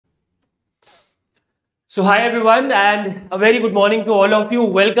So hi everyone and a very good morning to all of you.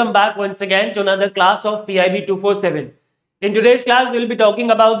 Welcome back once again to another class of PIB 247. In today's class, we'll be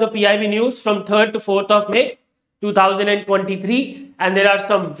talking about the PIB news from 3rd to 4th of May 2023 and there are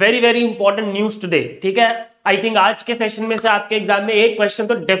some very important news today. ठीक है? I think आज के session में से आपके exam में एक question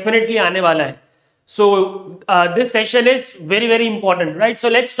तो डेफिनेटली आने वाला है. So this session is very important, right?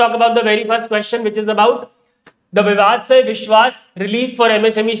 So let's talk about the very first question, which is about the Vivad Se Vishwas relief for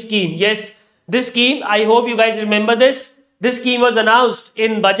MSME scheme. Yes. This scheme, I hope you guys remember this. This scheme was announced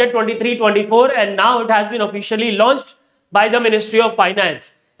in budget 23-24 and now it has been officially launched by the Ministry of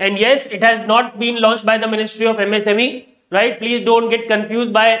Finance. And yes, it has not been launched by the Ministry of MSME, right? Please don't get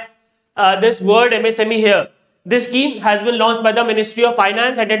confused by this word MSME here. This scheme has been launched by the Ministry of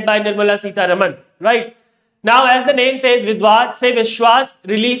Finance headed by Nirmala Sitharaman, right? Now, as the name says, Vidvad Se Vishwas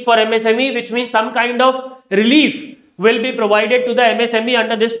relief for MSME, which means some kind of relief will be provided to the MSME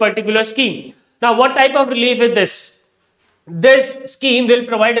under this particular scheme. Now, what type of relief is this? This scheme will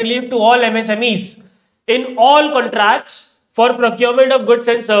provide relief to all MSMEs in all contracts for procurement of goods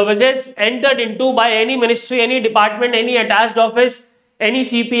and services entered into by any ministry, any department, any attached office, any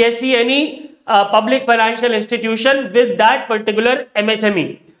CPSC, any public financial institution with that particular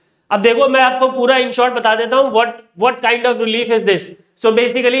MSME. अब देखो मैं आपको पूरा in short बता देता हूँ what kind of relief is this. So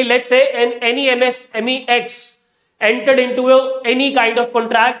basically, let's say any MSME X entered into any kind of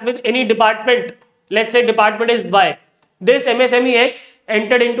contract with any department. Let's say department is Y. This MSME X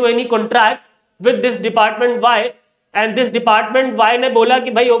entered into any contract with this department Y, and this department Y ने बोला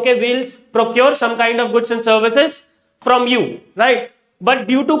कि भाई okay, we'll procure some kind of goods and services from you, right? But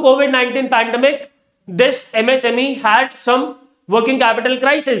due to COVID-19 pandemic, this MSME had some working capital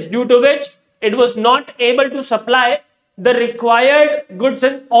crisis, due to which it was not able to supply the required goods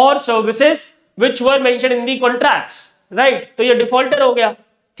and or services which were mentioned in the contracts, right? तो ये defaulter हो गया,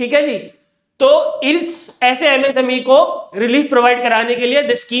 ठीक है जी. तो इस ऐसे MSME को रिलीफ प्रोवाइड कराने के लिए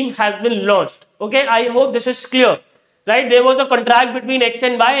this scheme has been launched. Okay, I hope this is clear, right? There was a contract between X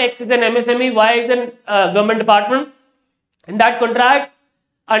and Y. X is an MSME, Y is an government department. In that contract,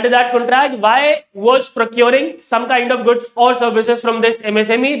 under that contract, Y was procuring some kind of goods or services from this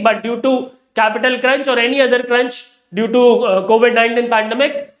MSME, but due to capital crunch or any other crunch due to COVID-19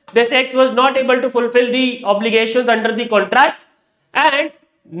 pandemic, this X was not able to fulfill the obligations under the contract, and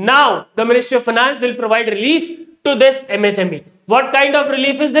now the Ministry of Finance will provide relief to this MSME. What kind of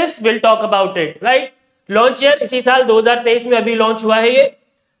relief is this? We'll talk about it, right? Launch year इसी साल 2023 में अभी launch हुआ है ये.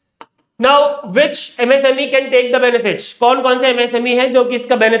 Now, which MSME can take the benefits? कौन से MSME हैं जो कि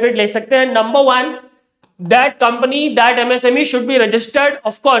इसका benefit ले सकते हैं? Number one, that company, that MSME should be registered,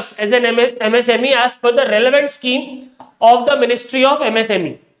 of course, as an MSME as per the relevant scheme of the Ministry of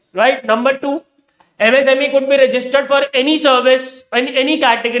MSME. Right. Number two, MSME could be registered for any service and any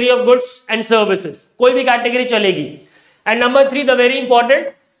category of goods and services. कोई भी category चलेगी. And number three, the very important,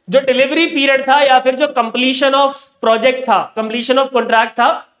 जो delivery period था या फिर जो completion of project था, completion of contract था,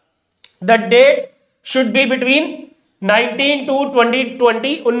 the date should be between 19 to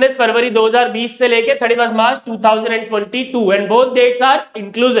 2020, 19 फरवरी 2020 से लेके 31 मार्च 2022, and both dates are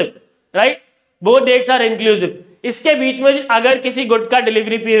inclusive, right? Both dates are inclusive. इसके बीच में अगर किसी गुड का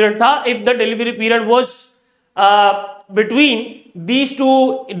डिलीवरी पीरियड था, if the delivery period was between these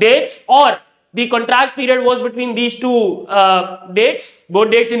two dates और the contract period was between these two dates, both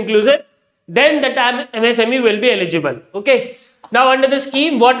dates inclusive, then the MSME will be eligible. Okay. Now under the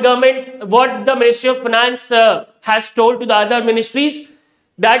scheme, what the Ministry of Finance has told to the other ministries,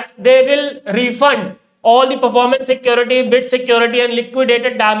 that they will refund all the performance security, bid security and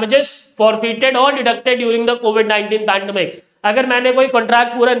liquidated damages forfeited or deducted during the COVID-19 pandemic. अगर मैंने कोई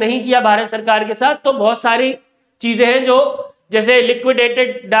contract पूरा नहीं किया भारत सरकार के साथ, तो बहुत सारी चीजें हैं जो जैसे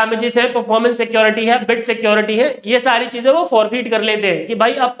लिक्विडेटेड डैमेजेस है, परफॉर्मेंस सिक्योरिटी है, बिड सिक्योरिटी है, ये सारी चीजें वो फॉरफिट कर लेते हैं कि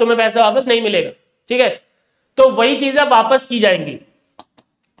भाई अब तुम्हें पैसा वापस नहीं मिलेगा, ठीक है. तो वही चीजें वापस की जाएंगी.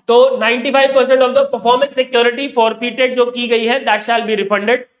 तो 95% of the performance security forfeited जो की गई है, that shall be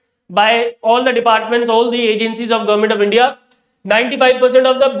refunded by all the departments, all the agencies of Government of India. 95%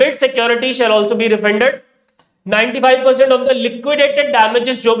 of the bid security shall also be refunded. 95% of the liquidated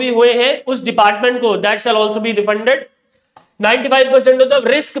damages जो भी हुए हैं उस department को, that shall also be refunded. 95% of the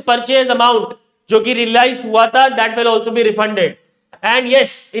risk purchase amount जो कि realize हुआ था, that will also be refunded. And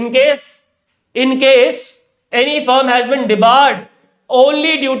yes, in case any firm has been debarred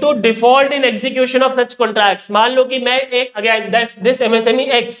only due to default in execution of such contracts. मान लो कि मैं again this MSME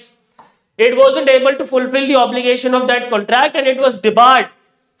X, it wasn't able to fulfill the obligation of that contract and it was debarred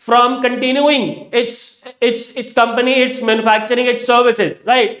from continuing its company, its manufacturing, its services,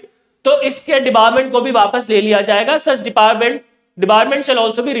 right? तो इसके department को भी वापस ले लिया जाएगा. Such department shall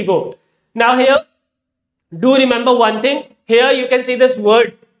also be revoked. Now here do remember one thing. Here you can see this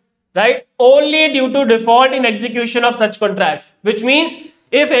word, right? Only due to default in execution of such contracts, which means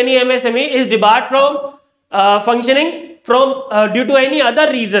if any MSME is debarred from functioning from due to any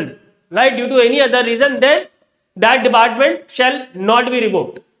other reason, right? Due to any other reason, then that department shall not be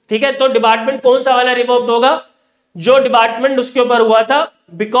revoked. ठीक है, तो department कौन सा वाला revoked होगा? जो department उसके ऊपर हुआ था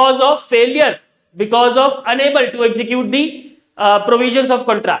because of failure, because of unable to execute the provisions of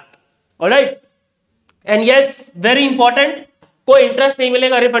contract. Alright, and yes very important, कोई इंटरेस्ट नहीं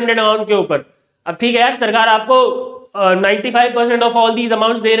मिलेगा रिफंडेड अमाउंट के ऊपर. अब ठीक है यार, सरकार आपको 95% ऑफ ऑल दीज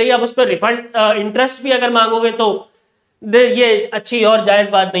अमाउंट्स दे रही है, अब उस पर रिफंड इंटरेस्ट भी अगर मांगोगे तो ये अच्छी और जायज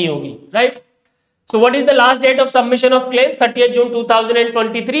बात नहीं होगी, right? So what is the last date of submission of claims? 30th June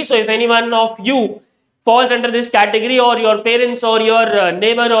 2023. So if anyone of you falls under this category, or your parents or your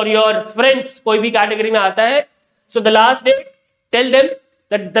neighbor or your friends कोई भी category में आता है, so the last date, tell them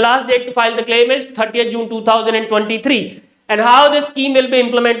that the last date to file the claim is 30th June 2023. And how this scheme will be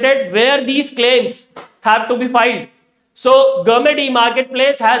implemented, where these claims have to be filed. So Government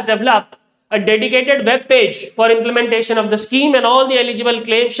e-Marketplace has developed a dedicated web page for implementation of the scheme, and all the eligible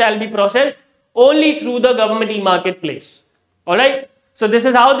claims shall be processed only through the Government e-Marketplace. All right, so this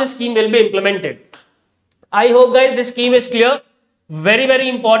is how this scheme will be implemented. I hope guys this scheme is clear. Very very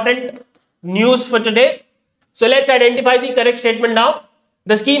important news for today. So let's identify the correct statement now.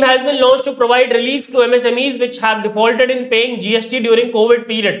 The scheme has been launched to provide relief to MSMEs which have defaulted in paying GST during COVID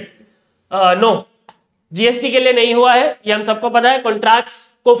period. No, GST के लिए नहीं हुआ है, ये हम सबको पता है. कॉन्ट्रैक्ट्स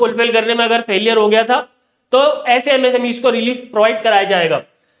को फुलफिल करने में अगर फेलियर हो गया था तो ऐसे MSMEs को रिलीफ प्रोवाइड कराया जाएगा.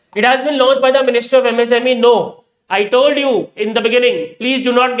 It has been launched by the Ministry of MSME. No, I told you in the beginning, please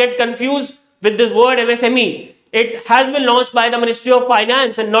do not get confused with this word MSME. It has been launched by the Ministry of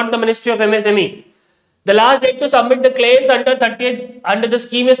Finance and not the Ministry of MSME. The last date to submit the claims under the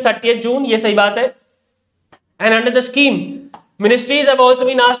scheme is 30th June. ये सही बात है. And under the scheme, ministries have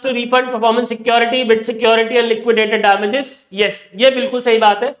also been asked to refund performance security, bid security and liquidated damages. Yes, ये बिल्कुल सही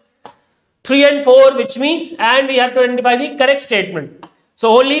बात है. 3 and 4, which means, and we have to identify the correct statement. So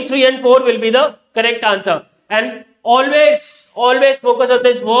only 3 and 4 will be the correct answer. And always focus on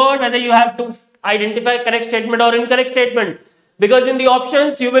this word, whether you have to identify correct statement or incorrect statement, because in the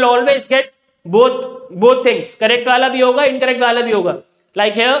options you will always get both things. Correct वाला भी होगा, incorrect वाला भी होगा.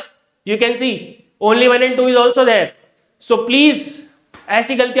 Like here you can see only 1 and 2 is also there. So please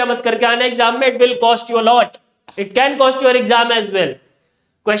ऐसी गलतियां मत करके आना एग्जाम में. It will cost you a lot. It can cost your exam as well.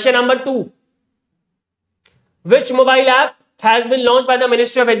 Question number 2. Which mobile app has been launched by the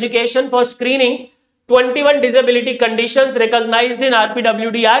Ministry of Education for screening 21 disability conditions recognized in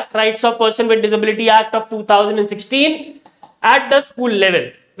RPWD Act, Rights of Person with Disability Act of 2016, at the school level,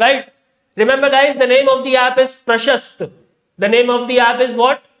 right? Remember guys, the name of the app is Prashast. The name of the app is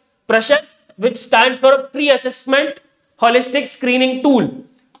what? Prashast, which stands for Pre-Assessment Holistic Screening Tool.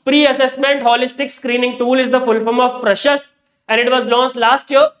 Pre-Assessment Holistic Screening Tool is the full form of Prashast, and it was launched last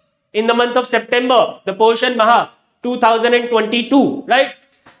year in the month of September, the Poshan Maha 2022, right?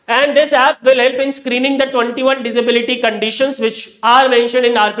 And this app will help in screening the 21 disability conditions which are mentioned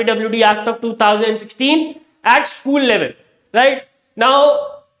in RPWD Act of 2016 at school level, right? Now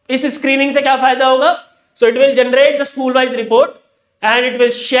इस screening से क्या फायदा होगा? So it will generate the school wise report and it will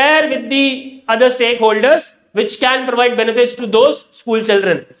share with the other stakeholders which can provide benefits to those school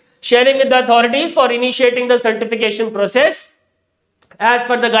children, sharing with the authorities for initiating the certification process as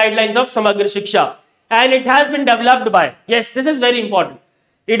per the guidelines of Samagra Shiksha. And it has been developed by, yes, this is very important,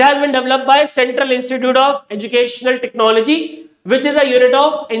 it has been developed by Central Institute of Educational Technology, which is a unit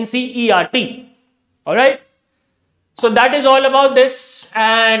of NCERT. All right, so that is all about this.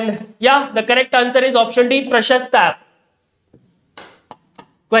 And yeah, the correct answer is option D, Prashast app.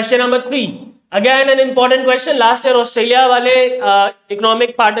 Question number 3, again an important question. Last year Australia वाले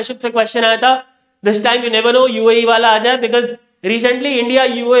economic partnership से question आया था. This time you never know UAE वाला आ जाए, because recently India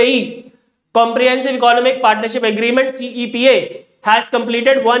UAE Comprehensive Economic Partnership Agreement CEPA has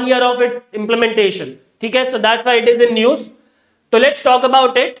completed 1 year of its implementation. ठीक है, so that's why it is in news. So let's talk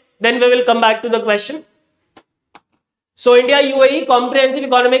about it, then we will come back to the question. So India UAE Comprehensive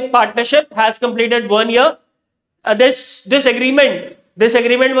Economic Partnership has completed 1 year. This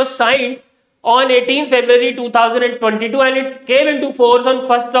agreement was signed on 18th February 2022 and it came into force on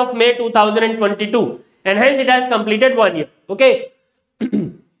 1st of May 2022, and hence it has completed 1 year. Okay.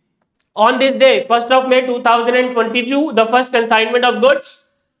 On this day, 1st of May 2022, the first consignment of goods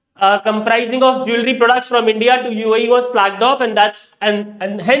comprising of jewelry products from India to UAE was flagged off,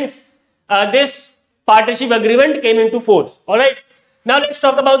 and hence this partnership agreement came into force. All right. Now let's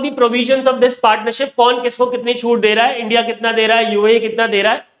talk about the provisions of this partnership. कौन किसको कितनी छूट दे रहा है, India कितना दे रहा है, UAE कितना दे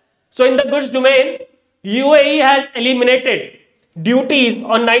रहा है. So in the goods domain, UAE has eliminated duties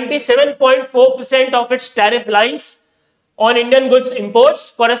on 97.4% of its tariff lines on Indian goods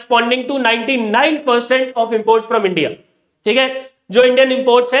imports, corresponding to 99% of imports from India. ठीक है, जो इंडियन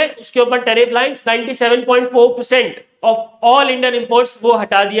इंपोर्ट्स है उसके ऊपर tariff lines 97.4% of all Indian imports वो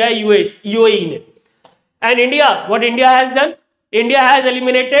हटा दिया है यूएई ने. And India, what India has done? India has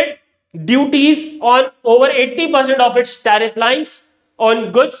eliminated duties on over 80% of its tariff lines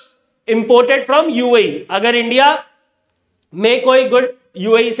on goods imported from UAE. अगर इंडिया में कोई गुड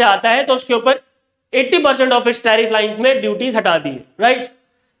UAE से आता है तो उसके ऊपर 80% of its tariff lines में ड्यूटीज हटा दी है, right?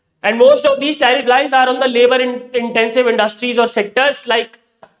 And most of these tariff lines are on the labor-intensive industries or sectors like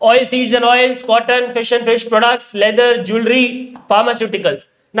oil seeds and oils, cotton, fish and fish products, leather, jewelry, pharmaceuticals.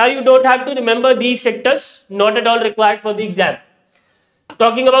 Now you don't have to remember these sectors, not at all required for the exam.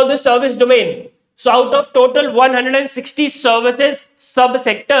 Talking about the service domain. So out of total 160 services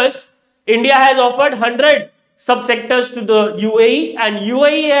subsectors, India has offered 100 subsectors to the UAE and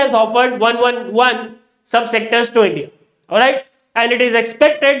UAE has offered 111 subsectors to India. Alright? And it is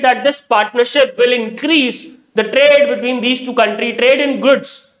expected that this partnership will increase the trade between these two countries. Trade in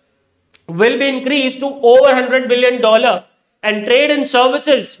goods will be increased to over $100 billion and trade in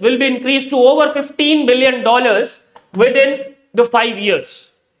services will be increased to over $15 billion within the 5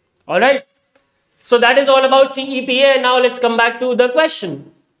 years. Alright. So that is all about CEPA. Now let's come back to the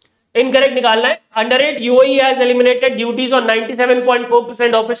question. Incorrect निकालना है. Under it, UAE has eliminated duties on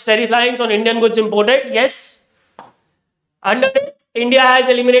 97.4% of its tariff lines on Indian goods imported. Yes. Under it, India has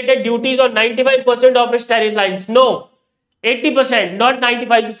eliminated duties on 95% of its tariff lines. No, 80%, not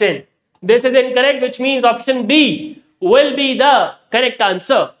 95%. This is incorrect, which means option B will be the correct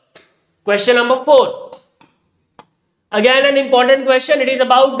answer. Question number 4. Again, an important question. It is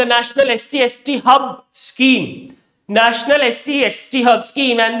about the National SC/ST Hub scheme. National SC/ST Hub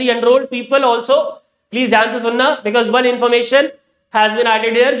scheme and the enrolled people also. Please ध्यान से सुनना because one information has been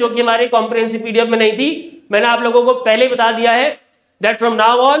added here जो कि हमारे comprehensive PDF में नहीं थी. मैंने आप लोगों को पहले बता दिया है that from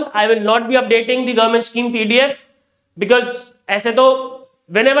now on I will not be updating the government scheme PDF because ऐसे तो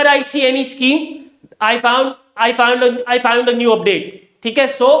whenever I see any scheme I found a new update. ठीक है,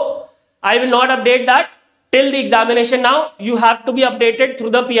 so I will not update that till the examination. Now you have to be updated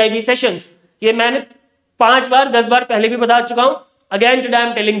through the PIB sessions. ये मैंने 5 बार 10 बार पहले भी बता चुका हूं. Again today I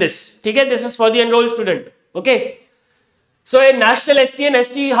am telling this. ठीक है, this is for the enrolled student. Okay. So a national SC and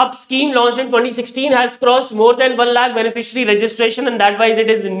ST hub scheme launched in 2016 has crossed more than 1 lakh beneficiary registration and that wise it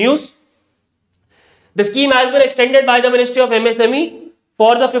is in news. The scheme has been extended by the Ministry of MSME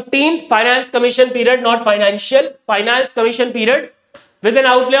for the 15th Finance Commission period, not financial, Finance Commission period with an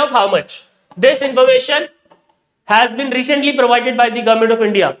outlay of how much? This information has been recently provided by the Government of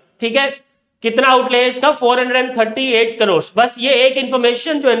India. ठीक है, कितना outlay है इसका? 438 करोड़. बस ये एक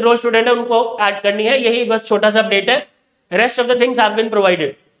information जो enrol student है उनको ऐड करनी है, यही बस छोटा सा अपडेट है. Rest of the things have been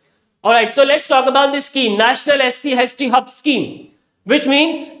provided. Alright, so let's talk about this scheme, National SC/ST Hub scheme, which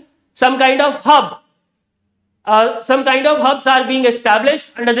means some kind of hub. Some kind of hubs are being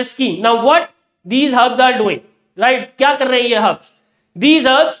established under this scheme. Now what these hubs are doing, right? क्या कर रही है hubs?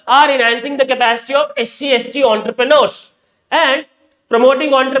 These hubs are enhancing the capacity of SC/ST entrepreneurs and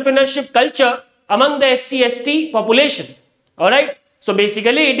promoting entrepreneurship culture among the SC/ST population. Alright, so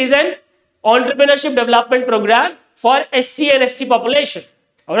basically it is an entrepreneurship development program for SC and ST population.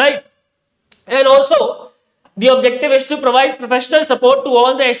 Alright, and also the objective is to provide professional support to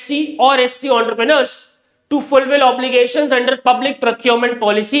all the SC or ST entrepreneurs to fulfill obligations under public procurement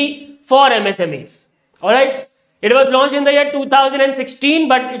policy for MSMEs. Alright, it was launched in the year 2016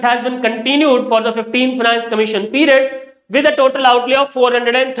 but it has been continued for the 15th Finance Commission period with a total outlay of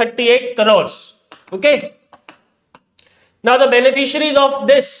 438 crores. Okay, now the beneficiaries of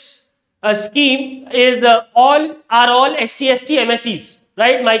this scheme is all SC/ST MSEs,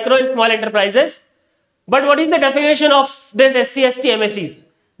 right? Micro and small enterprises. But what is the definition of this SC/ST MSEs?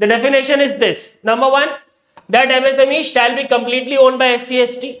 The definition is this. Number 1, that MSME shall be completely owned by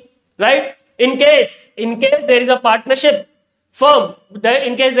SC/ST, right? In case there is a partnership firm,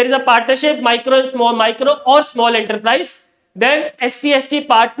 in case there is a partnership micro or small enterprise, then SC/ST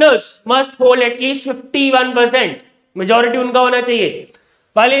partners must hold at least 51%. Majority उनका होना चाहिए.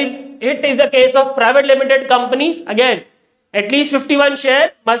 While it is a case of private limited companies, again, at least 51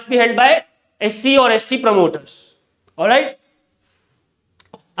 share must be held by SC or ST promoters. Alright?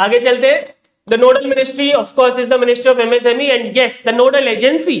 आगे चलते. The nodal ministry, of course, is the Ministry of MSME, and yes, the nodal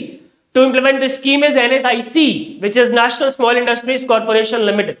agency to implement this scheme is NSIC, which is National Small Industries Corporation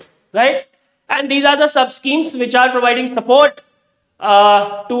Limited. Right? And these are the sub schemes which are providing support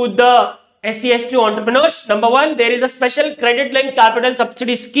to the SC/ST entrepreneurs. Number 1, there is a special credit linked capital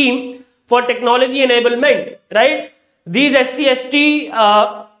subsidy scheme for technology enablement, right? These SC/ST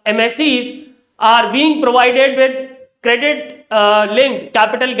MSEs are being provided with credit linked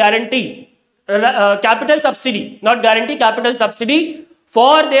capital guarantee, capital subsidy, not guarantee, capital subsidy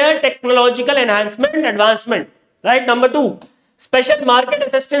for their technological enhancement, advancement, right? Number 2, special market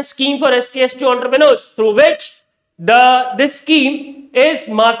assistance scheme for SC/ST entrepreneurs, through which this scheme is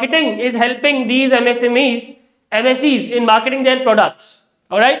helping these MSEs in marketing their products.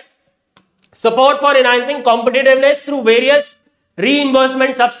 All right. Support for enhancing competitiveness through various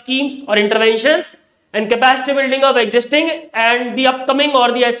reimbursement sub schemes or interventions, and capacity building of existing and the upcoming or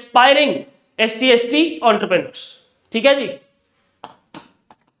the aspiring SC/ST entrepreneurs. ठीक है जी.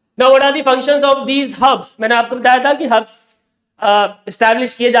 Now what are the functions of these hubs? मैंने आपको बताया था कि hubs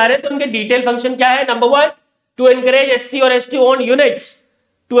establish किए जा रहे हैं, तो उनके detail function क्या है? Number 1, to encourage SC or ST owned units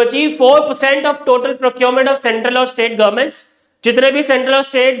to achieve 4% of total procurement of central और state governments. जितने भी सेंट्रल और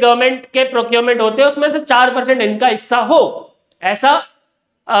स्टेट गवर्नमेंट के प्रोक्योरमेंट होते हैं उसमें से 4% इनका हिस्सा हो, ऐसा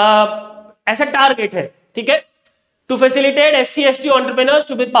टारगेट है. ठीक है. To facilitate SC/ST entrepreneurs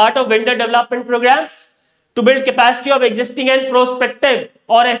to be part of vendor development programs, to build capacity of existing and prospective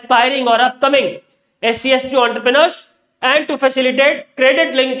or aspiring or upcoming SC/ST entrepreneurs, and to facilitate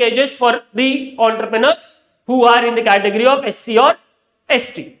credit linkages for the entrepreneurs who are in the category of SC or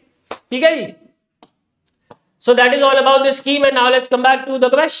ST. ठीक है जी. So that is all about the scheme, and now let's come back to the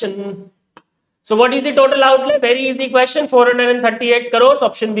question. So what is the total outlay? Very easy question, 438 crores.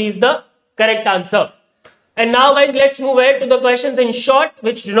 Option B is the correct answer. And now guys, let's move ahead to the questions in short,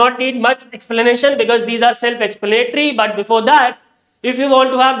 which do not need much explanation because these are self-explanatory. But before that, if you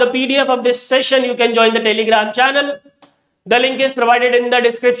want to have the PDF of this session, you can join the Telegram channel. The link is provided in the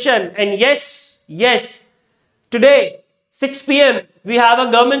description. And yes, today 6 PM we have a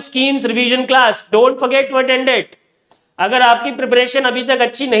government schemes revision class. Don't forget to attend it. अगर आपकी preparation अभी तक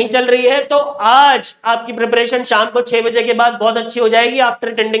अच्छी नहीं चल रही है तो आज आपकी प्रिपरेशन शाम को 6 बजे के बाद बहुत अच्छी हो जाएगी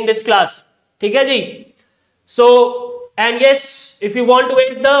आफ्टर अटेंडिंग दिस क्लास. ठीक है जी. So and yes, if you want to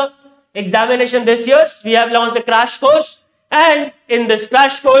ace the examination this year, we have launched a crash course, and in this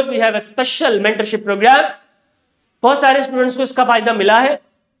crash course we have a special mentorship program. बहुत सारे students को इसका फायदा मिला है,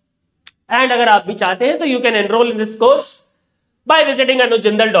 and अगर आप भी चाहते हैं तो you can enrol in this course by visiting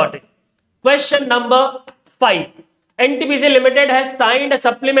anujjindal.in. Question number 5. NTPC Limited has signed a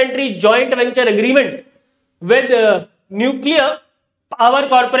supplementary joint venture agreement with Nuclear Power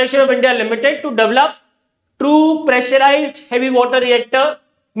Corporation of India Limited to develop true pressurized heavy water reactor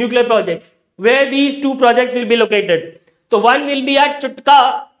nuclear projects. Where these two projects will be located? So one will be at Chutka.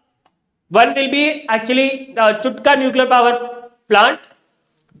 One will be actually Chutka nuclear power plant.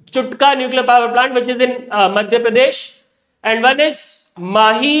 Chutka nuclear power plant, which is in Madhya Pradesh. And one is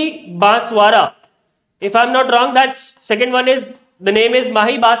Mahi Baswara. If I'm not wrong, that's second one is, the name is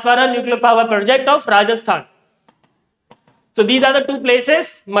Mahi Baswara Nuclear Power Project of Rajasthan. So these are the two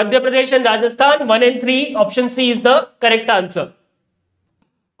places, Madhya Pradesh and Rajasthan. 1 and 3, option C is the correct answer.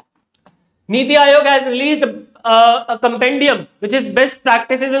 Niti Aayog has released a compendium which is best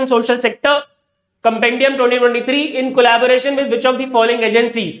practices in social sector, compendium 2023, in collaboration with which of the following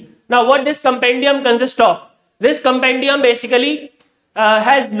agencies? Now what this compendium consists of? This compendium basically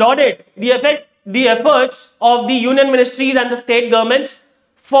has lauded the efforts of the union ministries and the state governments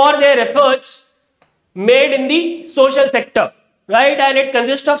for their efforts made in the social sector, right? And it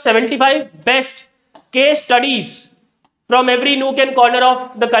consists of 75 best case studies from every nook and corner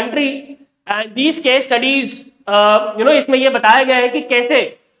of the country. And these case studies, इसमें ये बताया गया है कि कैसे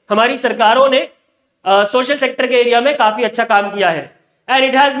हमारी सरकारों ने सोशल सेक्टर के एरिया में काफी अच्छा काम किया है. And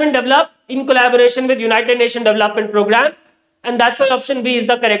it has been developed in collaboration with United Nations Development Program, and that's why option B is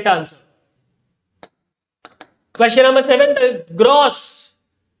the correct answer. Question number 7. The gross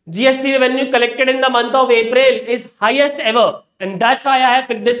GST revenue collected in the month of April is highest ever, and that's why I have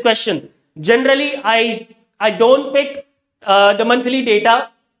picked this question. Generally, I don't pick the monthly data,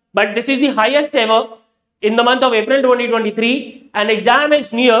 but this is the highest ever in the month of April 2023, and exam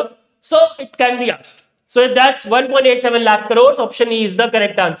is near, so it can be asked. So that's 1.87 lakh crores. Option E is the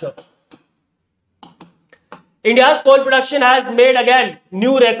correct answer. India's coal production has made again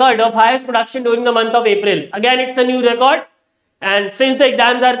new record of highest production during the month of April. Again, it's a new record, and since the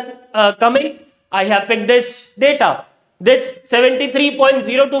exams are coming, I have picked this data. That's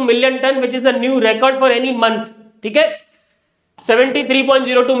 73.02 million ton, which is a new record for any month. Okay,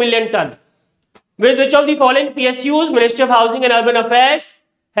 73.02 million ton. With which of the following PSUs, Ministry of Housing and Urban Affairs,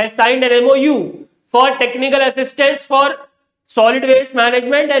 has signed an MOU for technical assistance for solid waste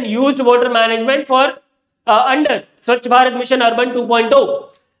management and used water management for under Swachh Bharat Mission Urban 2.0.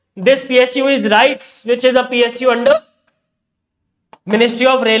 This PSU is RIGHTS, which is a PSU under Ministry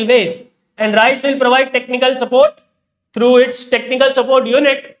of Railways. and RISE will provide technical support through its technical support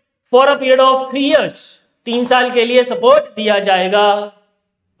unit for a period of 3 years. 3 साल के लिए support दिया जाएगा.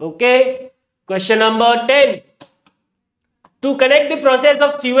 Okay. Question number 10. To connect the process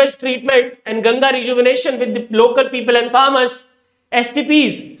of sewage treatment and Ganga rejuvenation with the local people and farmers,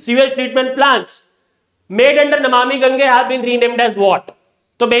 STPs, sewage treatment plants, made under Namami Gange have been renamed as what?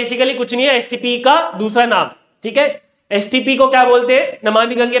 तो basically कुछ नहीं है, STP का दूसरा नाम. ठीक है, STP को क्या बोलते हैं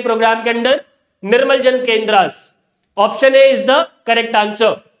नमामि गंगे प्रोग्राम के अंदर? निर्मल जल केंद्रास. Option A is the correct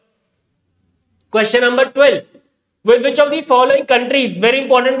answer. Question number 12. With which of the following countries, very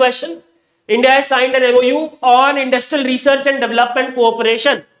important question, India has signed an MOU on industrial research and development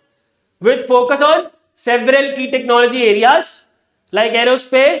cooperation with focus on several key technology areas like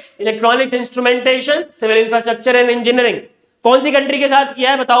aerospace, electronics instrumentation, civil infrastructure and engineering. कौन सी country के साथ किया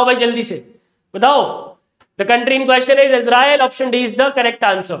है बताओ भाई, जल्दी से बताओ. The country in question is Israel. Option D is the correct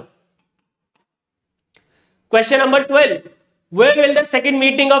answer. Question number 12. Where will the second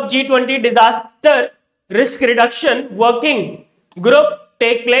meeting of G20 disaster risk reduction working group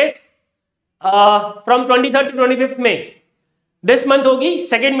take place? From 23rd to 25th May. This month होगी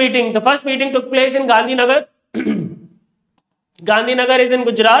second meeting. The first meeting took place in Gandhinagar. Gandhinagar is in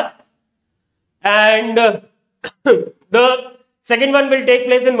Gujarat, and the second one will take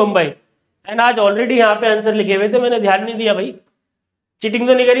place in Mumbai. And आज already यहाँ पे answer लिखे हुए थे, मैंने ध्यान नहीं दिया भाई. चीटिंग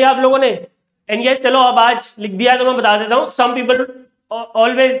तो नहीं करी आप लोगों ने. एंड यस, चलो अब आज लिख दिया तो मैं बता देता हूँ. Some people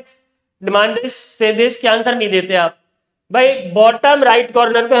always demand this, से दिस, के आंसर नहीं देते आप भाई. बॉटम राइट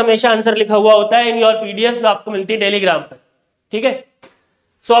कॉर्नर पे हमेशा आंसर लिखा हुआ होता है इन योर पीडीएफ जो आपको मिलती है टेलीग्राम पर. ठीक है,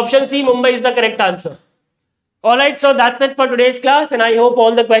 so option C Mumbai is the correct answer. Alright, so that's it for today's class and I hope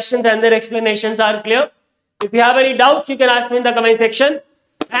all the questions and there explanations are clear. If you have any doubts you can ask me in the comment section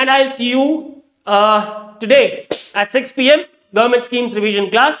and I'll see you today at 6 p.m. government schemes revision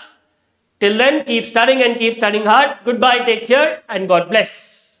class. Till then, keep studying and keep studying hard. Goodbye, take care and God bless.